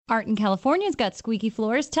Art in California's got squeaky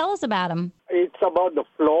floors. Tell us about them. It's about the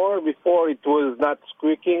floor. Before it was not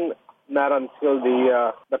squeaking, not until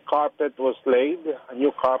the carpet was laid, a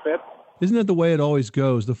new carpet. Isn't that the way it always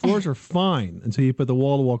goes? The floors are fine until you put the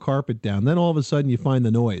wall-to-wall carpet down. Then all of a sudden you find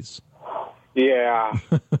the noise. Yeah.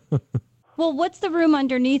 Well, what's the room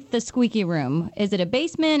underneath the squeaky room? Is it a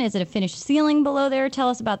basement? Is it a finished ceiling below there? Tell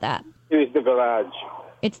us about that. It is the garage.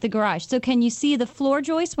 It's the garage. So can you see the floor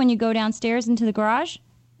joist when you go downstairs into the garage?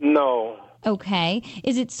 No. Okay.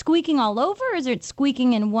 Is it squeaking all over, or is it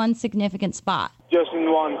squeaking in one significant spot? Just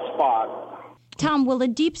in one spot. Tom, will a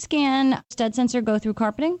deep scan stud sensor go through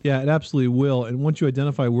carpeting? Yeah, it absolutely will. And once you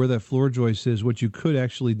identify where that floor joist is, what you could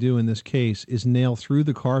actually do in this case is nail through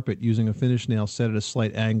the carpet using a finish nail set at a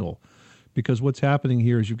slight angle. Because what's happening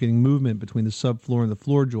here is you're getting movement between the subfloor and the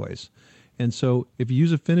floor joist. And so if you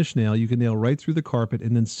use a finish nail, you can nail right through the carpet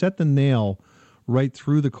and then set the nail right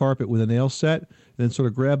through the carpet with a nail set, and then sort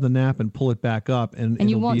of grab the nap and pull it back up. And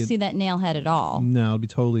you won't see that nail head at all? No, it'll be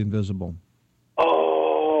totally invisible.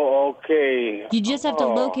 Oh, okay. You just have to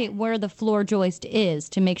locate where the floor joist is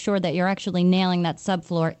to make sure that you're actually nailing that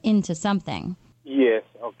subfloor into something. Yes,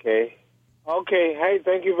 okay. Okay, hey,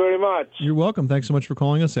 thank you very much. You're welcome. Thanks so much for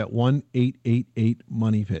calling us at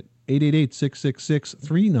 1-888-MONEY-PIT.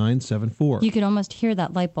 888-666-3974. You could almost hear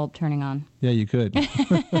that light bulb turning on. Yeah, you could.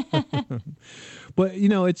 But,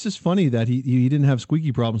 it's just funny that he didn't have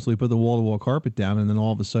squeaky problems until he put the wall-to-wall carpet down, and then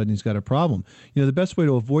all of a sudden he's got a problem. The best way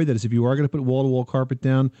to avoid that is if you are going to put wall-to-wall carpet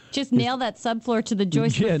down... Just nail that subfloor to the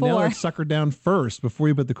joist before. Yeah, nail that sucker down first before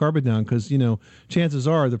you put the carpet down, because, chances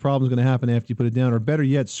are the problem's going to happen after you put it down, or better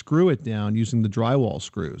yet, screw it down using the drywall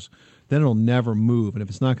screws. Then it'll never move, and if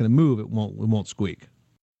it's not going to move, it won't squeak.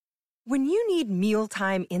 When you need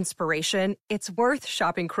mealtime inspiration, it's worth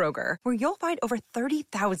shopping Kroger, where you'll find over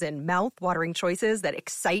 30,000 mouth-watering choices that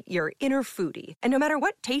excite your inner foodie. And no matter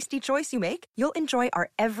what tasty choice you make, you'll enjoy our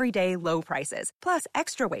everyday low prices, plus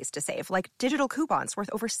extra ways to save, like digital coupons worth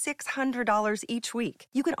over $600 each week.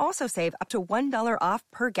 You can also save up to $1 off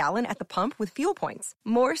per gallon at the pump with fuel points.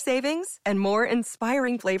 More savings and more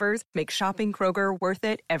inspiring flavors make shopping Kroger worth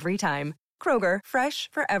it every time. Kroger, fresh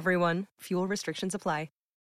for everyone. Fuel restrictions apply.